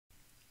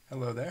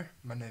Hello there,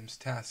 my name's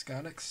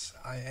Tasconix.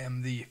 I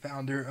am the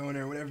founder,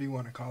 owner, whatever you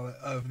want to call it,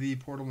 of the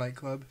Portal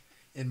Nightclub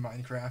in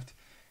Minecraft.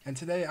 And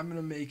today I'm going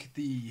to make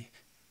the,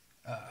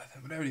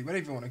 whatever you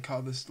want to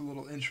call this, the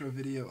little intro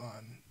video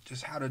on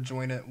just how to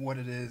join it, what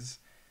it is,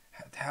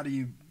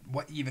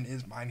 what even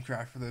is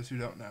Minecraft for those who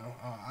don't know.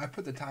 I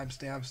put the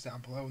timestamps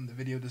down below in the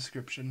video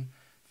description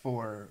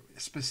for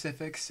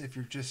specifics if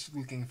you're just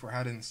looking for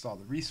how to install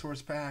the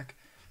resource pack,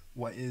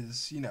 what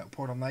is,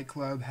 Portal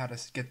Nightclub, how to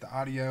get the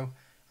audio.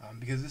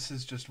 Because this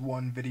is just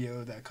one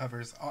video that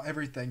covers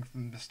everything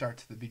from the start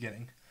to the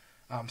beginning.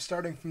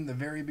 Starting from the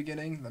very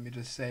beginning, let me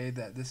just say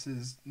that this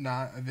is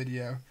not a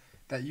video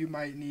that you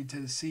might need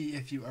to see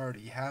if you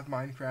already have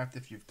Minecraft.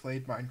 If you've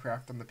played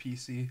Minecraft on the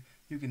PC,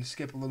 you can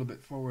skip a little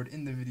bit forward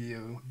in the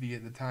video via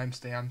the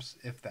timestamps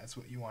if that's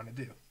what you want to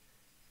do.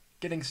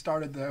 Getting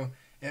started though,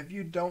 if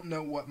you don't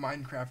know what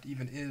Minecraft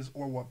even is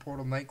or what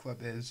Portal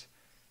Nightclub is,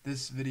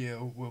 this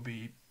video will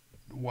be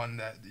one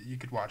that you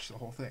could watch the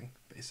whole thing,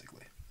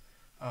 basically.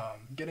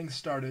 Getting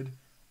started,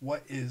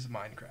 what is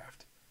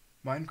Minecraft?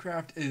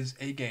 Minecraft is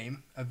a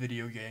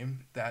video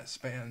game, that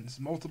spans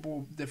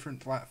multiple different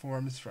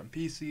platforms from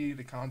PC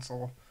to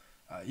console,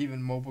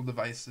 even mobile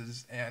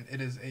devices, and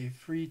it is a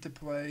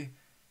free-to-play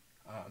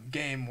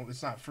game. Well,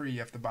 it's not free, you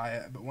have to buy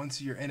it, but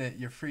once you're in it,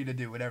 you're free to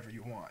do whatever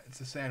you want.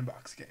 It's a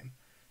sandbox game.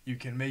 You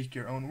can make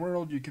your own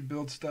world, you can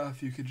build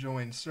stuff, you could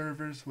join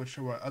servers, which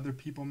are what other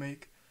people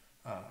make,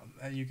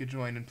 and you could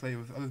join and play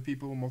with other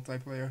people,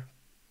 multiplayer.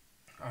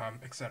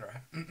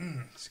 Etc.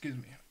 Excuse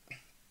me.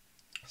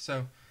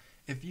 So,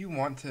 if you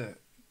want to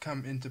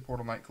come into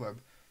Portal Nightclub,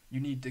 you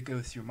need to go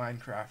through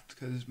Minecraft,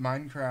 because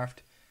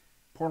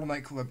Portal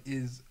Nightclub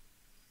is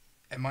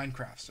a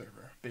Minecraft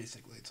server,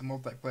 basically. It's a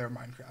multiplayer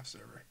Minecraft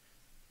server.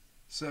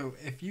 So,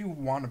 if you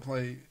want to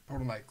play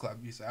Portal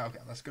Nightclub, you say, okay,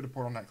 let's go to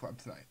Portal Nightclub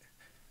tonight.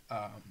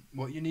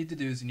 What you need to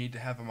do is you need to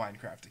have a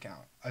Minecraft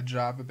account, a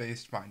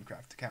Java-based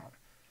Minecraft account.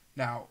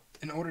 Now,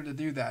 in order to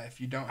do that,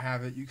 if you don't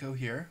have it, you go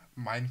here,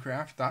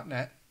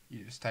 minecraft.net,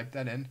 you just type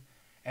that in,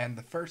 and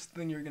the first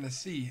thing you're going to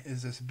see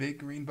is this big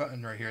green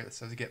button right here that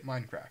says Get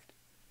Minecraft.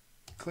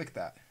 Click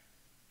that.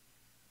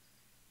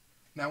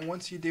 Now,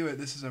 once you do it,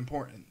 this is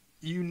important.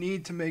 You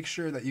need to make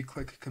sure that you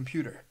click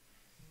Computer.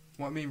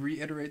 Let me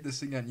reiterate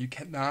this again. You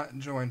cannot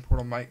join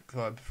Portal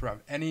Nightclub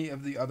from any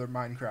of the other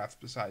Minecrafts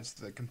besides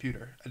the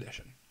Computer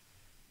Edition.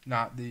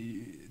 Not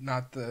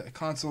the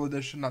console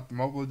edition, not the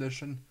mobile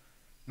edition,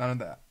 none of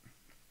that.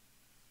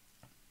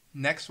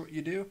 Next, what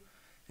you do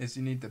is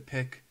you need to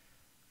pick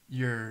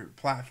your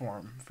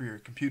platform for your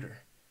computer.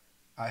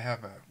 I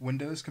have a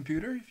Windows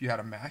computer. If you had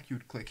a Mac, you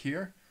would click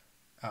here,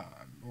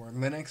 or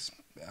Linux,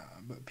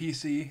 but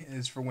PC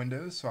is for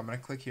Windows, so I'm going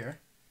to click here.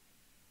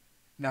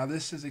 Now,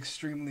 this is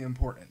extremely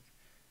important.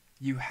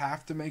 You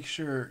have to make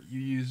sure you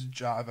use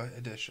Java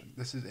Edition.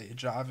 This is a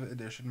Java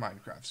Edition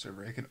Minecraft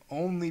server. It can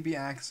only be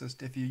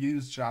accessed if you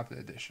use Java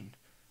Edition,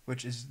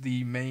 which is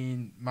the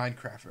main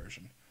Minecraft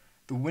version.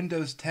 The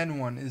Windows 10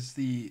 one is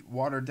the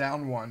watered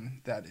down one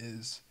that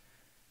is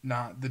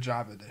not the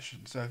Java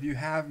edition. So if you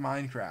have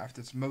Minecraft,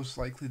 it's most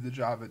likely the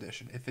Java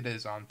edition if it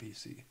is on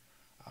PC.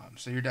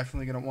 So you're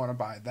definitely going to want to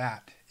buy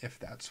that if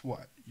that's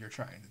what you're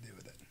trying to do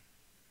with it.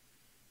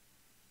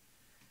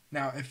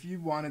 Now, if you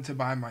wanted to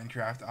buy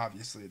Minecraft,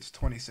 obviously it's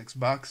 26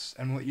 bucks,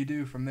 and what you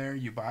do from there,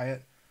 you buy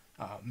it,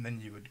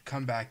 then you would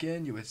come back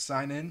in, you would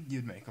sign in,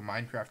 you'd make a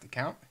Minecraft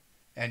account,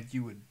 and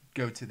you would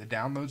go to the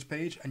downloads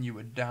page and you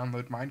would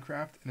download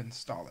Minecraft and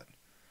install it.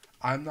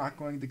 I'm not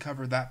going to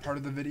cover that part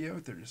of the video,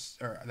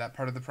 that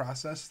part of the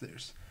process.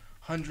 There's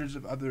hundreds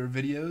of other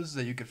videos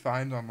that you could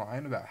find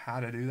online about how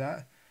to do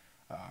that.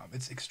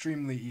 It's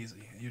extremely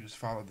easy. You just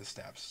follow the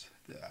steps.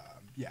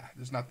 Yeah,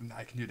 there's nothing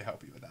I can do to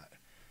help you with that.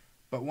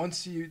 But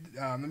once you,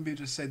 let me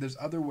just say there's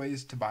other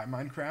ways to buy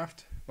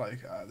Minecraft,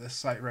 like this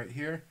site right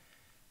here,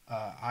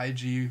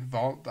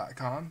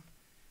 igvault.com.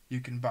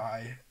 You can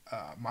buy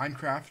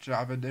Minecraft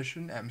Java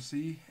Edition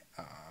MC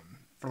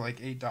for like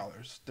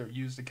 $8. They're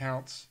used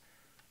accounts.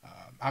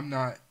 I'm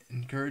not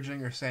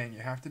encouraging or saying you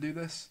have to do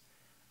this.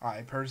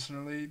 I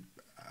personally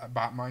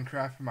bought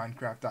Minecraft from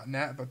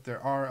Minecraft.net, but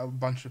there are a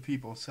bunch of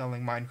people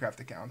selling Minecraft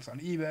accounts on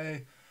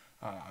eBay.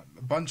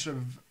 A bunch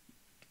of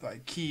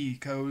like key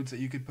codes that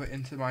you could put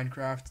into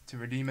Minecraft to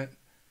redeem it.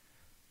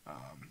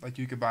 Like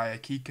you could buy a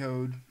key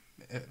code.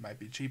 It might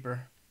be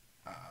cheaper.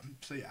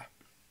 So yeah.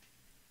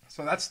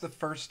 So that's the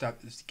first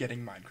step, is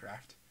getting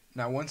Minecraft.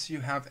 Now, once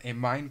you have a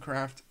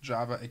Minecraft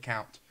Java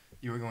account,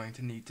 you are going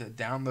to need to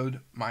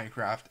download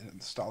Minecraft and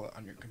install it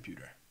on your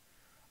computer.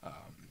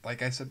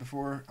 Like I said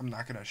before, I'm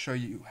not going to show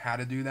you how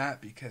to do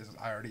that because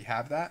I already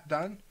have that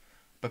done.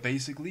 But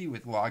basically, you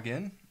would log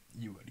in,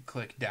 you would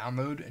click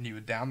download, and you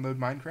would download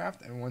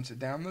Minecraft. And once it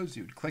downloads,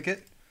 you would click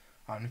it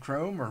on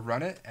Chrome or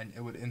run it, and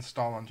it would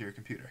install onto your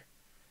computer.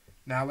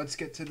 Now, let's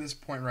get to this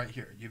point right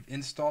here. You've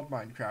installed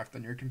Minecraft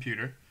on your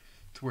computer,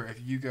 to where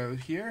if you go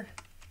here,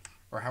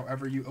 or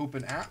however you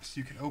open apps,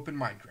 you can open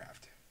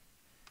Minecraft.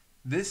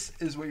 This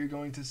is what you're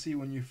going to see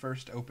when you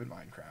first open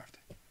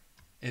Minecraft.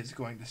 It's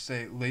going to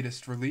say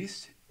latest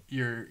release.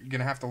 you're going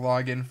to have to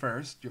log in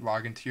first. You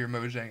log into your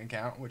Mojang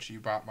account, which you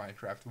bought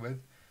Minecraft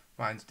with.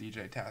 Mine's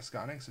DJ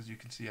Tasconics, as you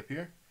can see up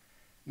here.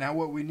 Now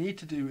what we need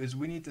to do is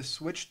we need to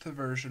switch to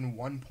version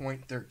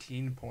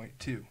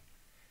 1.13.2.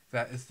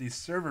 That is the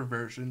server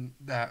version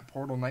that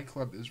Portal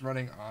Nightclub is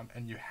running on,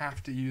 and you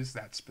have to use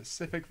that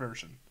specific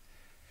version.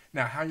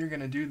 Now how you're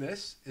going to do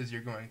this is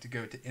you're going to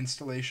go to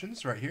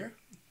installations right here.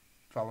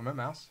 Follow my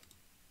mouse.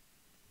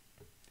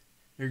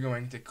 You're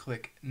going to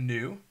click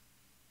new.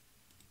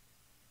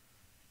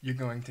 You're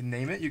going to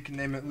name it. You can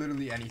name it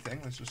literally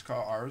anything. Let's just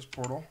call ours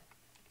Portal.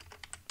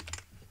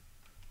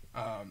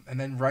 And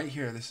then right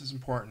here, this is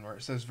important, where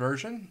it says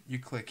version, you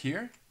click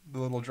here, the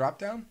little drop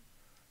down,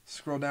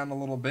 scroll down a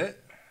little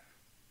bit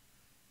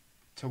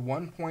to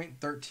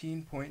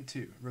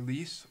 1.13.2,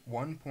 release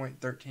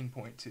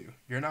 1.13.2.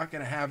 You're not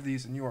going to have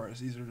these in yours.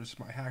 These are just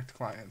my hacked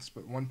clients,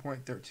 but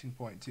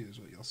 1.13.2 is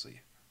what you'll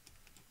see.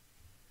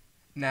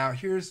 Now,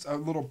 here's a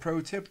little pro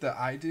tip that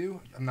I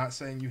do. I'm not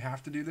saying you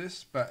have to do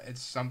this, but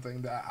it's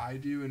something that I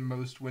do and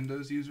most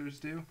Windows users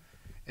do,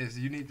 is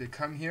you need to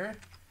come here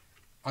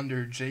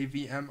under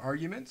JVM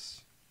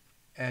arguments,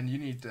 and you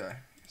need to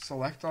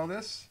select all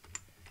this,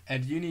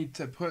 and you need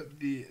to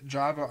put the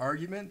Java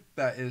argument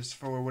that is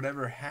for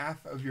whatever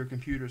half of your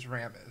computer's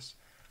RAM is.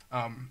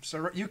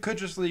 So you could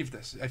just leave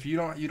this. If you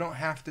don't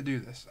have to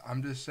do this.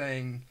 I'm just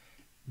saying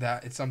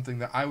that it's something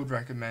that I would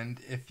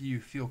recommend if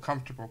you feel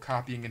comfortable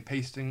copying and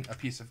pasting a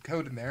piece of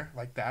code in there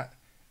like that.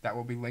 That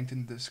will be linked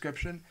in the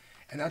description,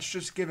 and that's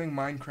just giving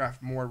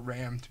Minecraft more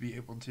RAM to be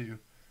able to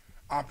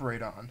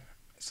operate on.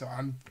 So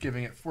I'm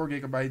giving it 4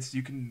 gigabytes.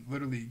 You can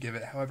literally give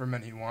it however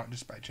many you want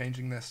just by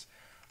changing this.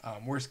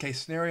 Worst case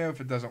scenario,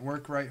 if it doesn't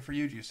work right for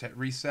you, just hit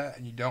reset,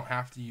 and you don't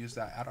have to use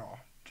that at all.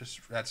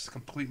 That's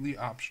completely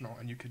optional,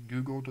 and you could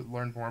Google to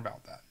learn more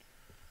about that.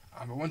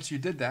 But once you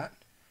did that,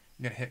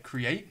 you're gonna hit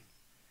create,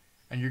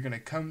 and you're gonna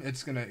come.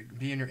 It's gonna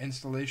be in your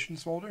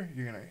installations folder.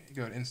 You're gonna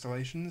go to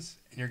installations,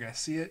 and you're gonna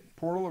see it,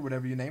 Portal or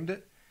whatever you named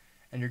it,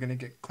 and you're gonna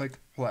click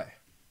play.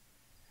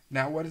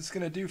 Now what it's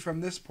going to do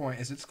from this point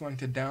is it's going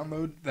to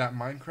download that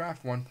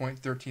Minecraft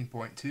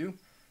 1.13.2.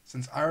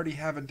 Since I already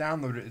have it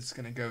downloaded, it's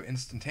going to go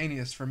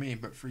instantaneous for me,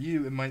 but for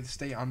you it might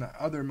stay on that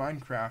other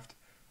Minecraft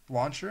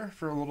launcher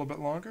for a little bit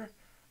longer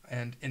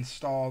and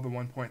install the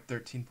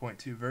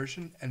 1.13.2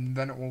 version, and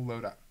then it will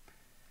load up.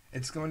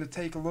 It's going to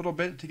take a little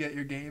bit to get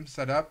your game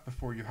set up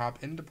before you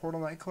hop into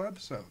Portal Nightclub,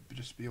 so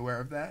just be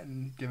aware of that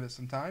and give it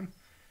some time.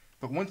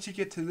 But once you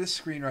get to this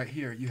screen right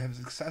here, you have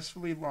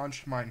successfully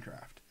launched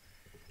Minecraft.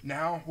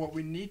 Now, what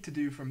we need to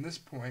do from this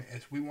point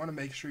is we want to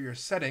make sure your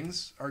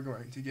settings are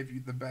going to give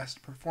you the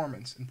best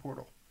performance in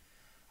Portal.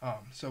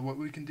 So what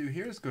we can do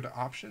here is go to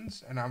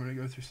options, and I'm going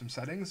to go through some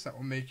settings that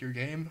will make your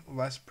game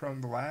less prone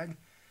to lag.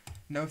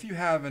 Now, if you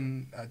have a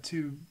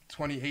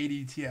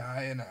 2080 Ti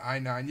and an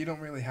i9, you don't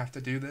really have to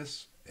do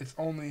this. It's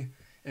only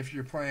if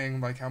you're playing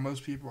like how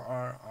most people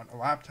are on a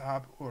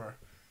laptop or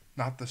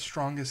not the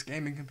strongest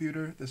gaming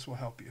computer, this will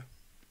help you.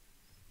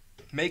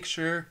 Make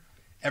sure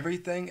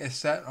everything is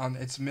set on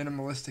its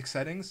minimalistic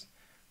settings.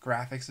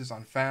 Graphics is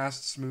on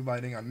fast, smooth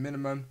lighting on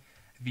minimum,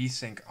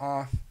 VSync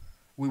off.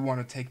 We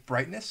want to take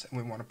brightness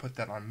and we want to put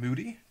that on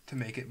moody to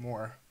make it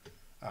more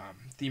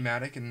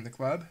thematic in the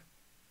club.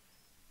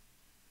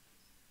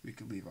 We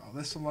could leave all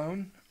this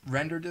alone.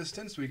 Render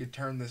distance, we could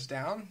turn this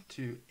down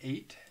to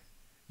 8.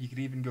 You could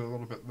even go a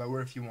little bit lower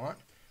if you want.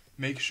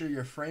 Make sure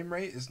your frame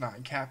rate is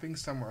not capping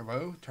somewhere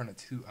low. Turn it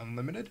to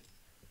unlimited.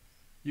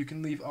 You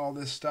can leave all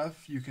this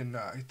stuff. You can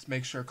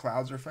make sure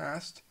clouds are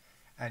fast,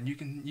 and you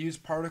can use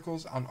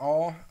particles on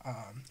all,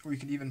 or you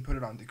can even put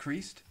it on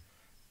decreased,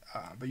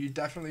 but you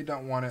definitely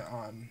don't want it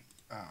on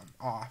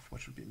off,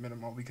 which would be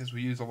minimal, because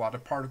we use a lot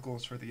of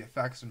particles for the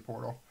effects in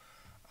Portal.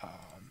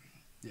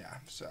 Yeah,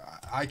 so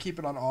I keep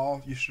it on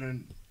all.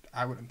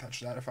 I wouldn't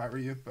touch that if I were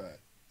you, but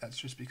that's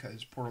just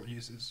because Portal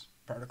uses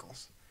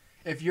particles.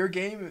 If you're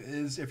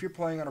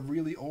playing on a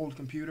really old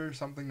computer,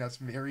 something that's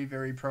very,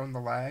 very prone to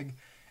lag,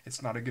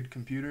 it's not a good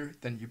computer,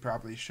 then you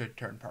probably should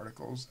turn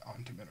particles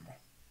onto minimal.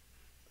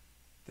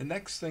 The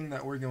next thing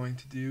that we're going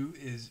to do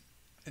is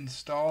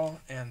install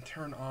and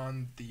turn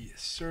on the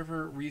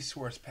server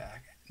resource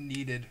pack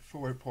needed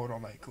for Portal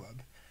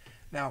Nightclub.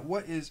 Now,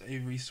 what is a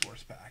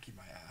resource pack, you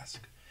might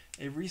ask?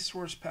 A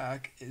resource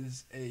pack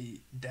is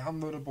a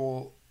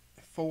downloadable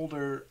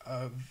folder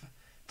of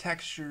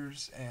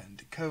textures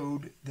and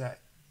code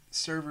that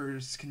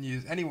servers can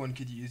use, anyone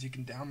could use. You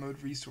can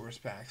download resource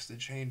packs to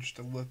change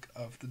the look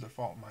of the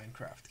default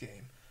Minecraft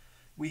game.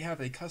 We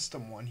have a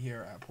custom one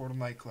here at Portal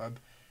Nightclub,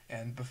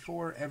 and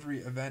before every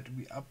event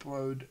we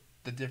upload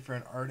the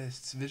different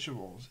artists'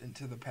 visuals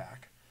into the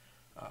pack.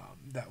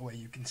 That way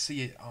you can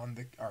see it on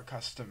our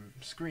custom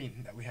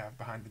screen that we have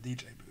behind the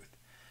DJ booth.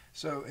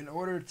 So in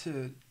order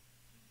to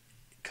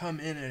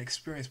come in and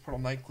experience Portal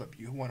Nightclub,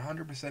 you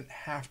 100%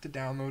 have to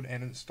download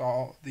and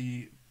install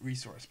the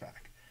resource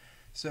pack.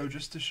 So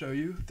just to show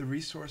you the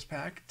resource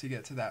pack, to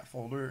get to that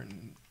folder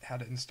and how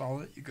to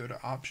install it, you go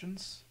to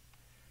Options,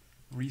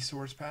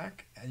 Resource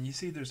Pack, and you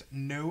see there's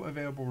no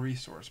available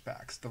resource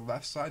packs. The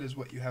left side is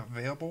what you have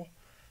available.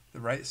 The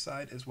right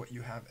side is what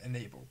you have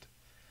enabled.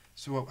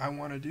 So what I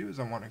want to do is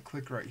I want to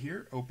click right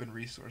here, open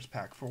resource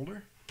pack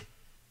folder.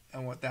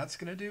 And what that's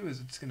going to do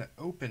is it's going to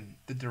open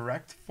the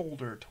direct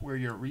folder to where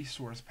your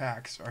resource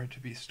packs are to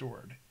be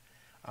stored.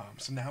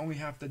 So now we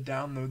have to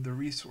download the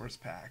resource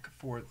pack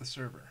for the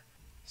server.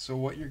 So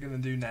what you're going to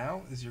do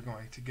now is you're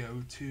going to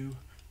go to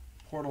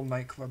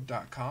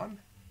portalnightclub.com.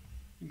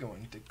 You're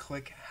going to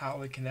click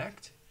how to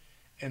connect.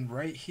 And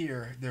right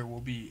here, there will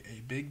be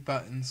a big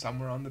button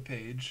somewhere on the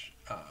page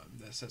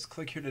that says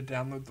click here to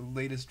download the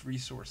latest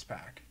resource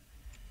pack.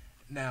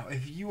 Now,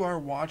 if you are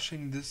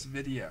watching this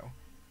video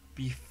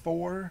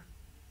before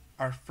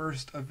our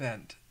first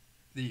event,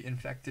 the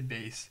infected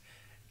base,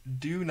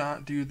 do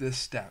not do this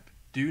step.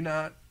 Do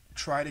not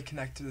try to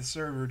connect to the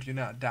server. Do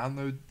not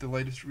download the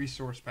latest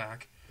resource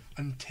pack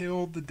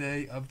until the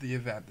day of the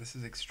event. This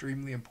is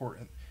extremely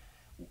important.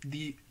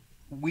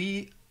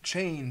 We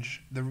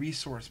change the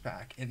resource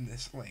pack in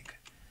this link.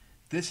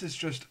 This is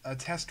just a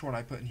test one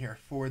I put in here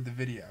for the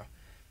video.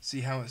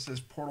 See how it says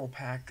Portal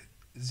Pack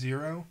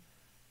 0?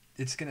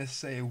 It's going to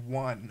say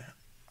 1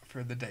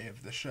 for the day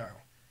of the show,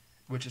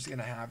 which is going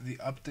to have the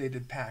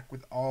updated pack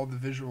with all the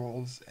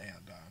visuals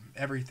and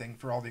everything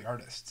for all the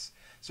artists.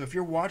 So if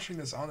you're watching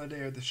this on the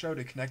day of the show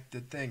to connect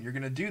the thing, you're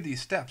going to do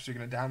these steps. You're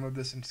going to download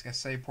this and it's going to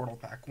say Portal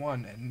Pack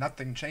 1 and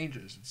nothing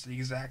changes. It's the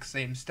exact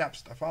same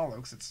steps to follow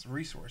because it's the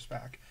resource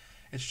pack.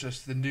 It's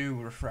just the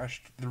new,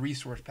 refreshed, the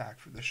resource pack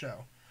for the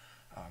show.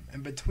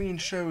 And between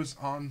shows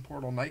on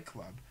Portal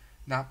Nightclub,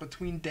 not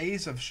between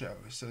days of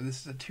shows. So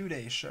this is a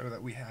 2-day show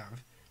that we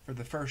have for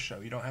the first show.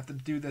 You don't have to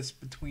do this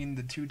between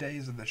the 2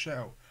 days of the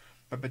show.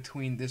 But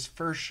between this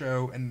first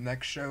show and the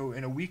next show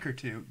in a week or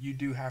two, you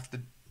do have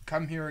to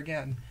come here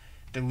again,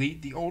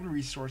 delete the old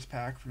resource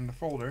pack from the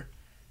folder,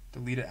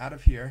 delete it out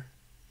of here.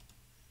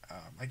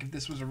 Like if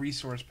this was a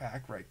resource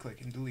pack, right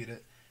click and delete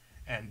it,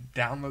 and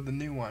download the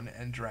new one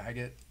and drag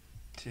it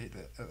to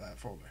that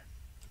folder.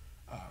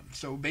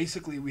 So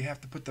basically we have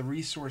to put the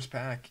resource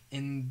pack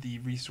in the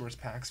resource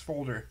packs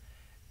folder,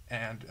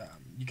 and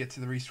you get to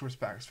the resource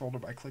packs folder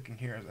by clicking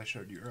here as I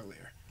showed you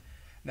earlier.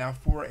 Now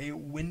for a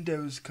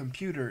Windows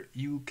computer,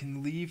 you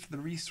can leave the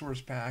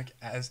resource pack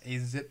as a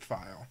zip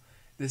file.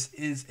 This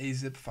is a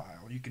zip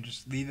file. You can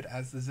just leave it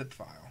as the zip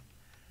file.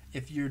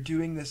 If you're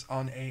doing this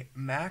on a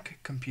Mac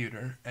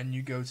computer and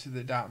you go to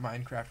the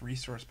 .minecraft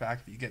resource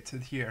pack, if you get to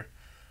here,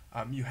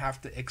 you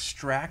have to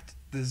extract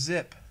the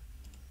zip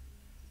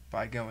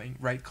by going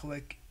right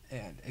click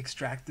and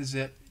extract the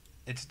zip.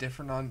 It's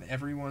different on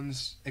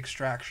everyone's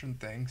extraction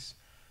things.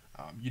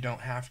 You don't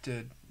have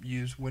to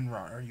use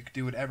WinRAR. You can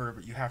do whatever,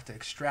 but you have to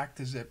extract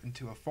the zip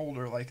into a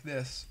folder like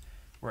this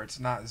where it's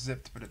not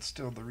zipped, but it's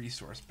still the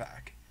resource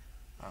pack.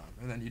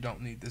 And then you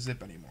don't need the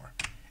zip anymore.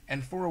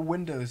 And for a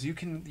Windows, you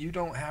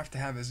don't have to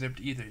have it zipped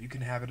either. You can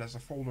have it as a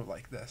folder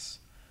like this.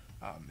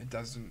 It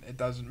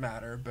doesn't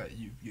matter, but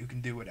you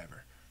can do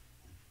whatever.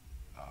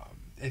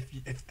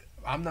 If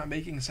I'm not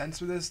making sense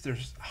with this,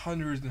 there's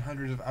hundreds and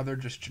hundreds of other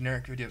just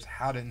generic videos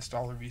how to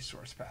install a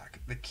resource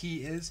pack. The key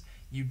is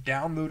you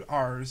download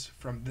ours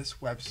from this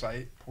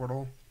website,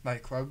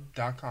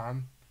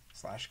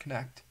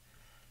 portalnightclub.com/connect,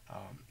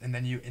 and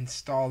then you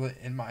install it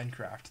in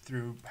Minecraft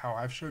through how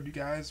I've showed you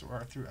guys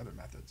or through other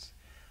methods.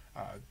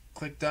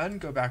 Click done,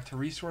 go back to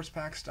resource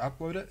packs to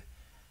upload it,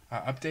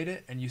 update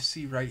it, and you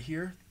see right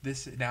here,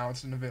 now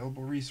it's an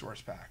available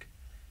resource pack.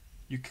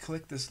 You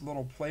click this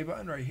little play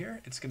button right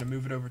here, it's going to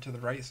move it over to the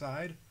right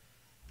side,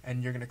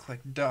 and you're going to click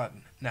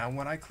done. Now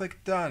when I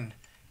click done,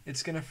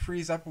 it's going to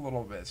freeze up a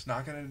little bit. It's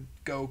not going to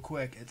go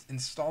quick. It's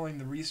installing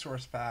the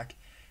resource pack,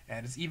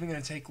 and it's even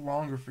going to take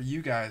longer for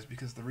you guys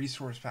because the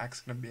resource pack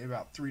is going to be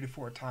about 3 to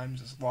 4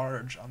 times as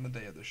large on the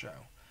day of the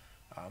show.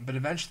 But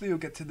eventually you'll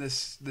get to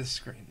this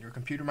screen. Your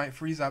computer might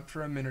freeze up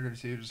for a minute or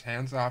two. Just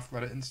hands off,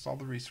 let it install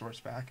the resource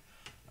pack,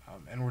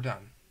 and we're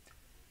done.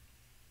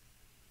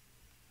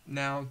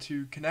 Now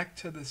to connect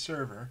to the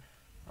server,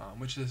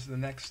 which is the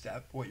next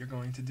step, what you're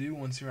going to do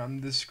once you're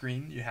on this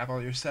screen, you have all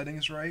your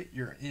settings right,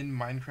 you're in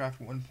Minecraft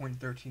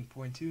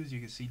 1.13.2 as you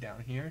can see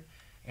down here,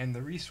 and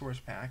the resource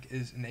pack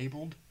is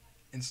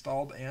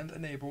installed and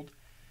enabled.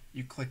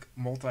 You click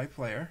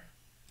multiplayer.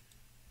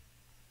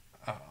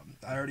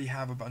 I already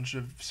have a bunch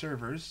of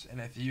servers,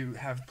 and if you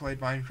have played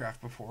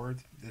Minecraft before,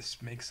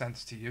 this makes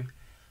sense to you.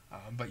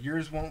 But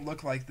yours won't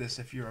look like this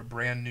if you're a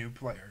brand new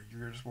player.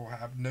 Yours will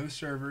have no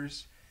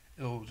servers.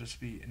 It'll just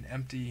be an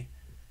empty,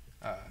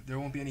 there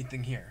won't be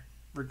anything here.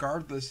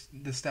 Regardless,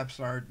 the steps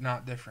are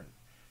not different.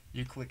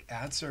 You click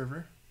add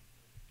server.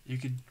 You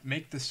could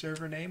make the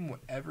server name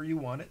whatever you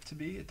want it to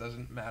be. It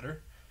doesn't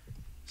matter.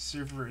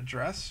 Server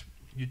address.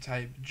 You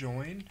type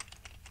join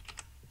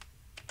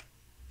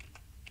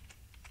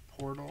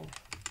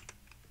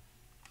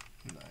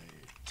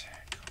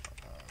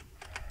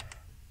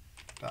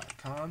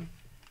portalnightclub.com.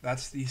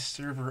 That's the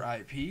server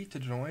IP to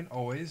join.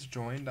 Always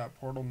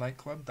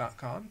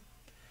join.portalnightclub.com.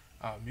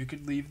 You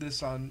could leave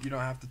this on, you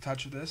don't have to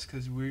touch this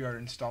because we are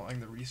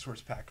installing the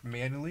resource pack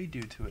manually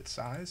due to its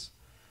size.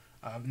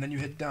 And then you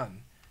hit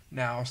done.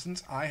 Now,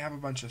 since I have a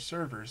bunch of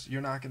servers,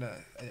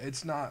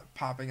 it's not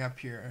popping up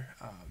here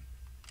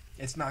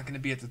it's not going to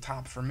be at the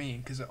top for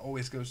me because it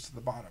always goes to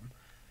the bottom.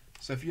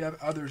 So if you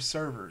have other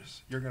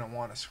servers, you're going to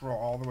want to scroll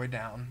all the way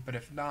down, but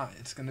if not,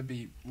 it's going to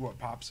be what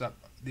pops up,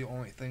 the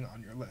only thing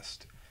on your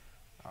list,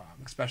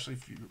 especially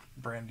if you're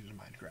brand new to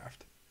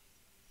Minecraft.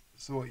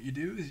 So what you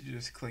do is you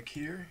just click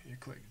here, you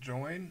click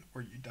join,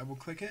 or you double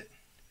click it,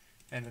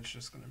 and it's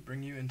just going to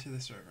bring you into the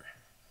server.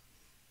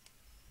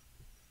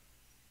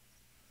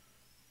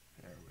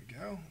 There we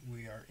go,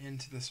 we are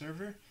into the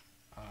server.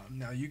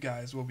 Now you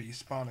guys will be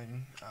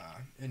spawning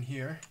in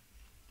here,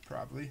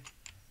 probably.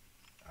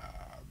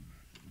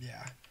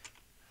 Yeah,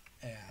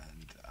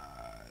 and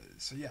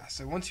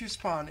so once you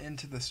spawn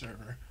into the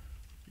server,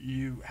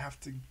 you have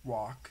to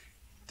walk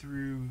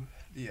through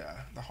the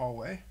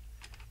hallway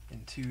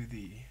into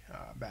the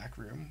back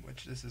room,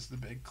 which this is the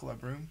big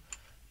club room.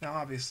 Now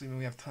obviously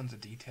we have tons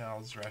of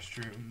details,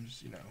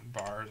 restrooms,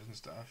 bars and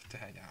stuff to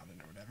hang out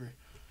in or whatever.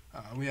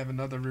 We have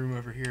another room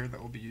over here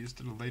that will be used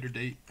at a later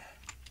date,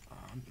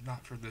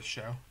 not for this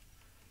show.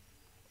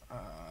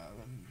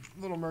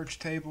 Little merch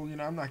table,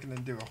 I'm not going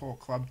to do a whole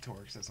club tour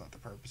because that's not the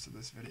purpose of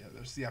this video.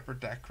 There's the upper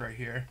deck right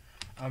here.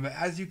 But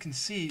as you can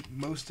see,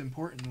 most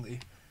importantly,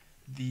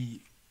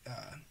 the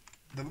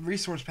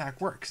resource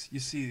pack works. You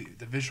see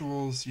the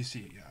visuals, you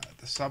see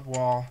the sub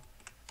wall,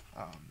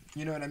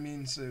 you know what I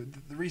mean? So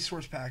the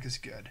resource pack is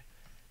good.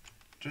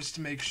 Just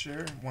to make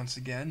sure, once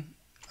again,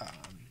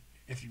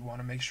 if you want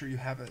to make sure you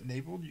have it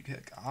enabled, you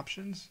click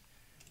options,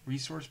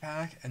 resource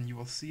pack, and you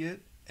will see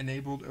it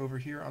enabled over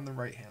here on the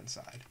right hand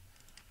side.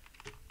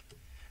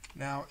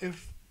 Now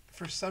if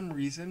for some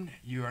reason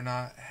you are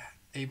not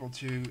able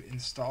to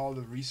install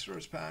the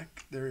resource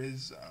pack, there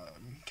is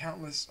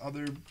countless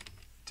other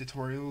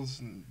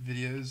tutorials and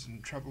videos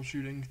and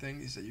troubleshooting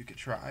things that you could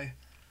try.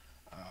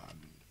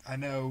 I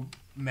know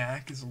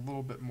Mac is a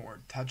little bit more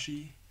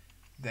touchy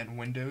than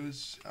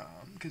Windows,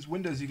 because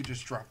Windows you could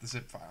just drop the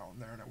zip file in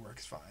there and it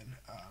works fine,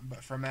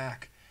 but for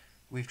Mac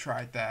we've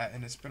tried that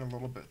and it's been a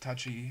little bit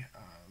touchy,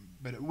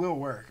 but it will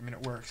work. I mean,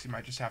 it works. You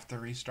might just have to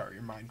restart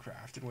your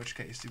Minecraft, in which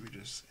case you would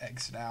just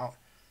exit out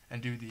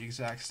and do the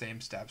exact same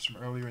steps from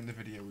earlier in the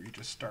video where you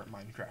just start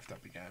Minecraft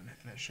up again,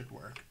 and it should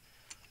work.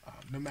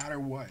 No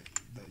matter what,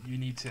 you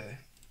need to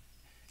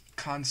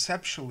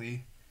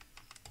conceptually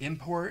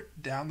import,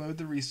 download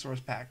the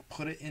resource pack,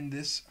 put it in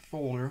this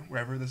folder,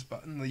 wherever this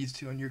button leads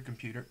to on your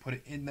computer, put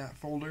it in that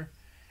folder,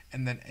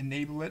 and then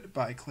enable it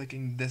by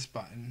clicking this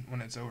button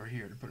when it's over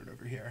here to put it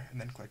over here, and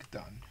then click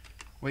done.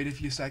 Wait a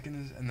few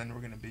seconds, and then we're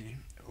going to be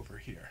over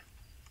here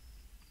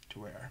to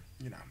where,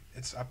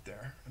 it's up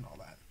there and all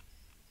that.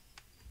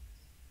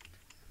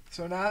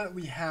 So now that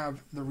we have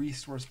the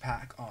resource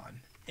pack on,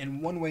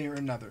 in one way or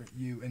another,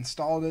 you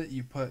installed it,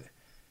 you put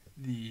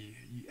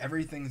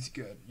everything's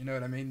good, you know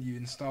what I mean? You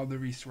installed the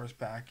resource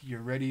pack,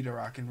 you're ready to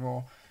rock and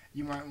roll.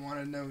 You might want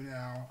to know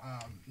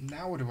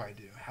now what do I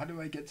do? How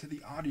do I get to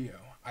the audio?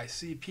 I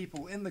see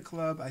people in the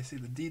club, I see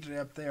the DJ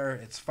up there,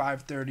 it's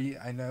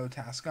 5:30, I know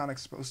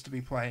Tasconic's supposed to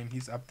be playing,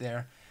 he's up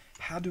there.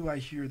 How do I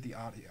hear the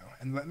audio?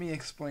 And let me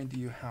explain to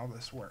you how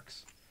this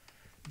works.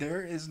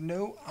 There is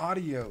no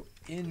audio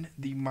in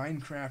the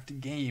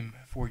Minecraft game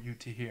for you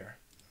to hear.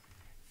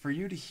 For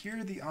you to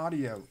hear the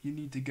audio, you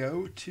need to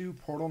go to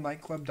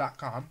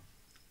portalnightclub.com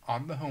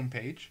on the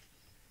homepage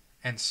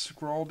and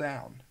scroll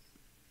down.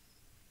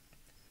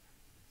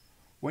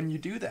 When you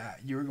do that,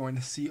 you're going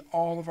to see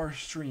all of our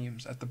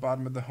streams at the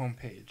bottom of the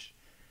homepage.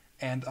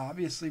 And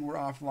obviously we're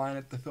offline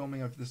at the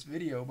filming of this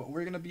video, but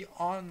we're going to be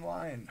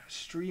online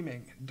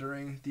streaming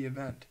during the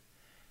event.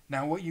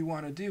 Now what you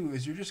want to do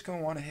is you're just going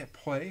to want to hit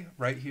play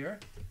right here,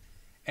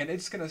 and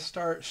it's going to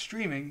start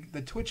streaming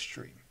the Twitch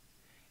stream.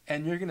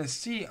 And you're going to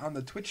see on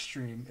the Twitch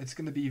stream, it's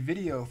going to be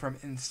video from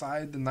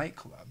inside the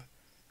nightclub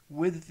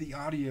with the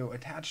audio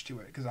attached to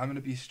it, because I'm going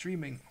to be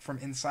streaming from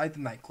inside the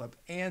nightclub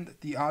and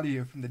the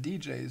audio from the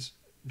DJs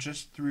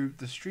just through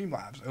the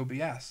Streamlabs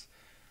OBS,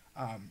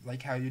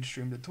 like how you'd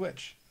stream to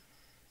Twitch.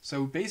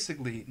 So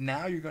basically,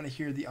 now you're going to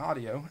hear the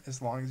audio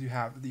as long as you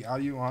have the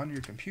audio on,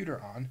 your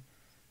computer on.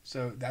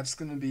 So that's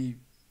going to be,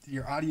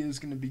 your audio is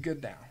going to be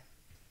good now.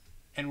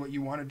 And what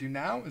you want to do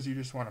now is you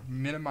just want to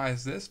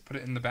minimize this, put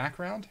it in the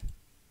background,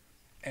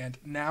 and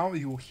now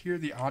you will hear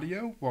the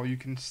audio while you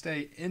can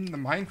stay in the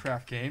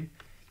Minecraft game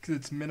because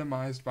it's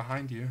minimized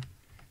behind you,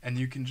 and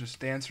you can just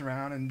dance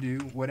around and do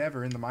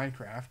whatever in the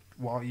Minecraft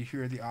while you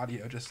hear the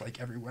audio just like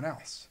everyone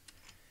else.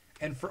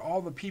 And for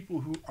all the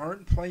people who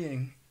aren't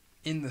playing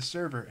in the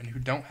server and who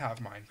don't have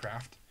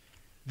Minecraft,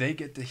 they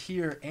get to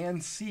hear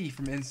and see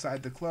from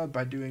inside the club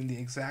by doing the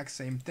exact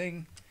same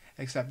thing,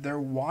 except they're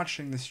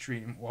watching the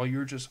stream while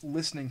you're just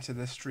listening to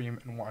this stream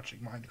and watching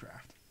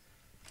Minecraft.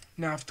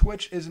 Now, if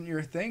Twitch isn't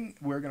your thing,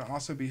 we're going to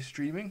also be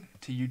streaming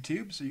to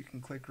YouTube, so you can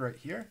click right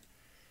here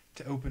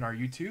to open our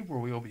YouTube where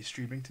we will be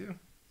streaming to.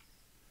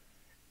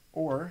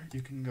 Or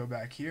you can go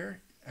back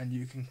here and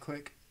you can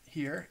click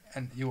here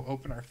and you'll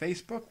open our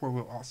Facebook where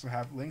we'll also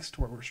have links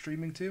to where we're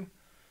streaming to,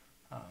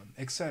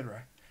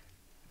 etc.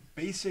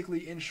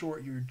 Basically, in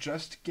short, you're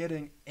just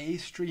getting a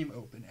stream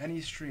open,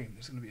 any stream.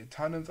 There's going to be a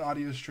ton of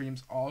audio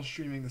streams all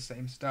streaming the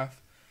same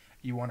stuff,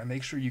 You want to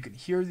make sure you can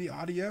hear the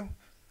audio,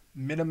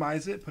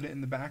 minimize it, put it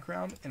in the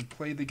background, and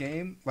play the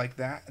game like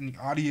that, and the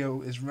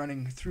audio is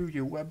running through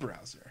your web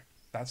browser.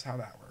 That's how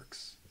that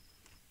works.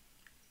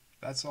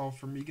 That's all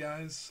for me,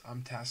 guys.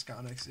 I'm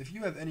Taskonix. If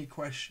you have any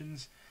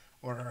questions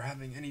or are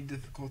having any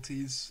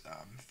difficulties,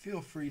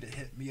 feel free to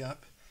hit me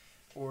up,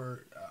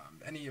 or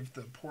any of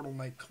the Portal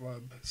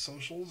Nightclub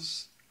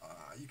socials.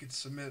 You could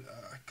submit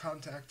a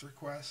contact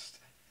request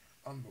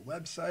on the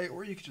website,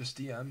 or you could just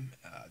DM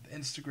the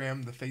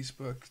Instagram, the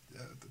Facebook,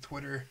 the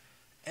Twitter,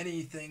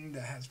 anything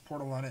that has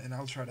Portal on it, and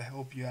I'll try to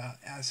help you out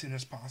as soon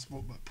as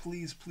possible. But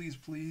please, please,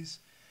 please,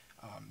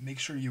 make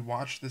sure you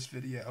watch this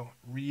video,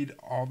 read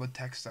all the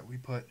text that we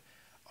put,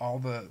 all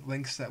the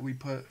links that we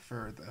put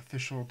for the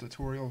official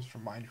tutorials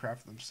from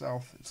Minecraft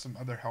themselves, and some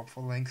other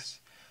helpful links.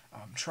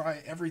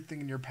 Try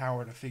everything in your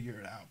power to figure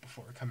it out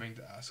before coming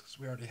to us, because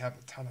we already have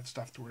a ton of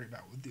stuff to worry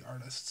about with the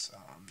artists,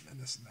 and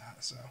this and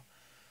that. So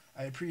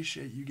I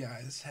appreciate you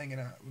guys hanging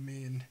out with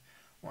me and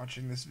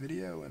watching this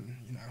video, and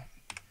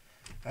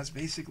that's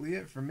basically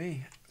it for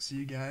me. See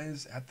you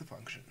guys at the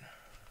function.